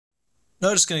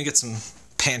No, just gonna get some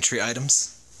pantry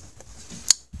items.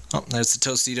 Oh, there's the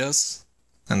Tostitos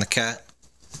and the cat.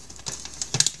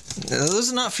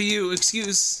 Those are not for you,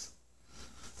 excuse.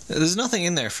 There's nothing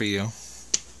in there for you.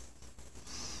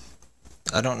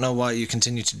 I don't know why you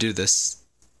continue to do this.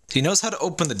 He knows how to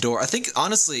open the door. I think,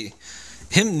 honestly,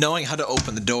 him knowing how to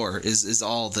open the door is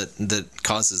all that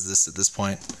causes this at this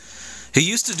point. He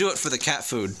used to do it for the cat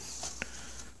food.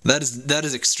 That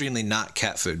is extremely not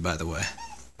cat food, by the way.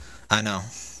 I know.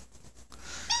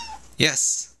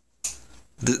 Yes.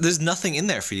 There's nothing in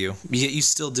there for you, yet you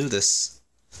still do this.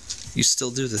 You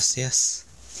still do this, yes.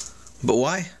 But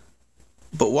why?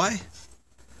 But why?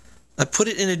 I put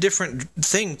it in a different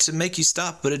thing to make you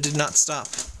stop, but it did not stop.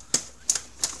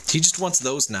 He just wants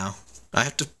those now. I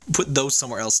have to put those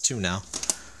somewhere else too now.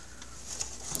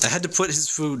 I had to put his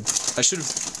food... I should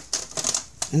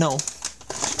have... No.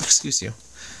 Excuse you.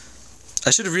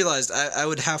 I should have realized I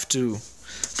would have to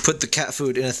put the cat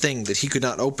food in a thing that he could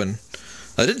not open.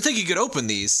 I didn't think he could open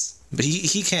these, but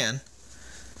he can.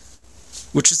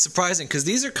 Which is surprising, because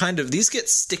these are kind of... These get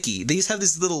sticky. These have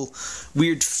these little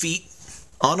weird feet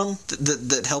on them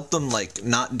that help them, like,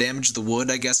 not damage the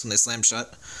wood, I guess, when they slam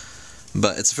shut.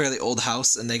 But it's a fairly old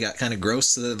house, and they got kind of gross,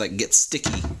 so they, like, get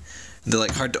sticky. They're,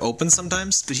 like, hard to open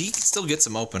sometimes, but he still gets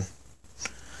them open.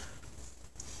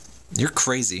 You're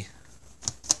crazy.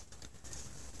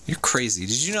 You're crazy.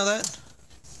 Did you know that?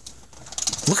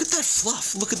 Look at that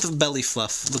fluff. Look at the belly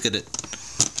fluff. Look at it.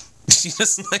 She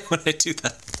doesn't like when I do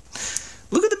that.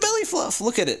 Look at the belly fluff.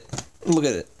 Look at it. Look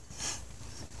at it.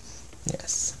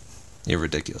 Yes. You're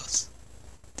ridiculous.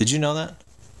 Did you know that?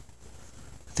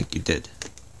 I think you did.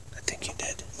 I think you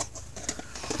did.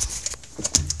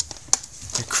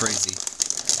 You're crazy.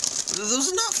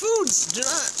 Those are not foods. Do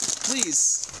not.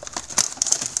 Please.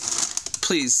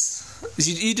 Please.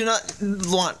 You do not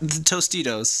want the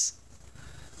Tostitos.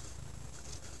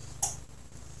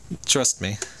 Trust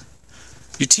me.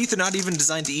 Your teeth are not even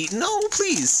designed to eat. No,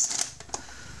 please.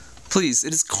 Please,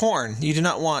 it is corn. You do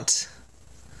not want...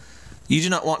 You do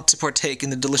not want to partake in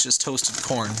the delicious toasted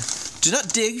corn. Do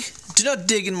not dig. Do not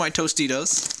dig in my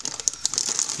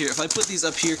Tostitos. Here, if I put these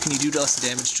up here, can you do less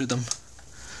damage to them?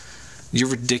 You're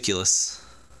ridiculous.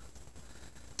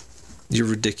 You're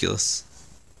ridiculous.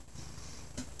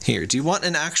 Here, do you want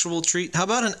an actual treat? How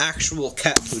about an actual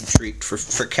cat food treat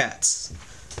for cats?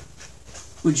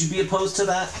 Would you be opposed to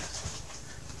that?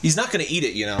 He's not going to eat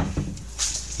it, you know.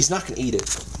 He's not going to eat it.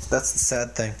 That's the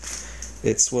sad thing.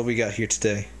 It's what we got here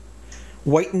today.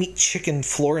 White meat chicken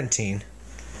Florentine.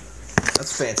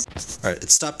 That's fancy. Alright, it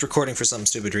stopped recording for some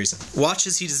stupid reason. Watch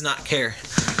as he does not care.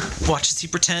 Watch as he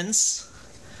pretends.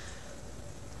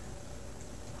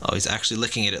 Oh, he's actually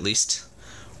licking it at least.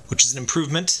 Which is an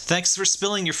improvement. Thanks for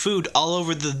spilling your food all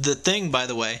over the thing, by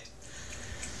the way.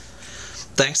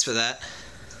 Thanks for that.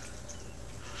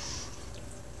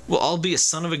 Well, I'll be a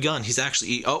son of a gun. He's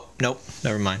actually oh, nope,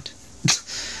 never mind.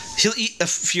 He'll eat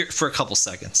for a couple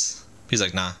seconds. He's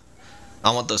like, nah.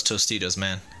 I want those Tostitos,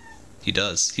 man. He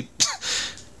does.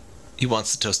 He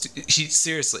wants the Tostitos.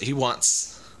 Seriously, he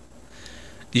wants...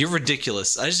 You're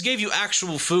ridiculous. I just gave you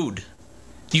actual food.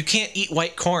 You can't eat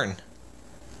white corn.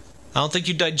 I don't think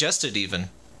you digest it even.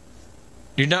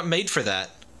 You're not made for that.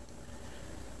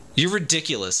 You're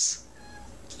ridiculous.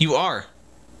 You are.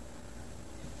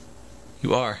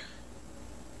 You are.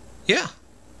 Yeah.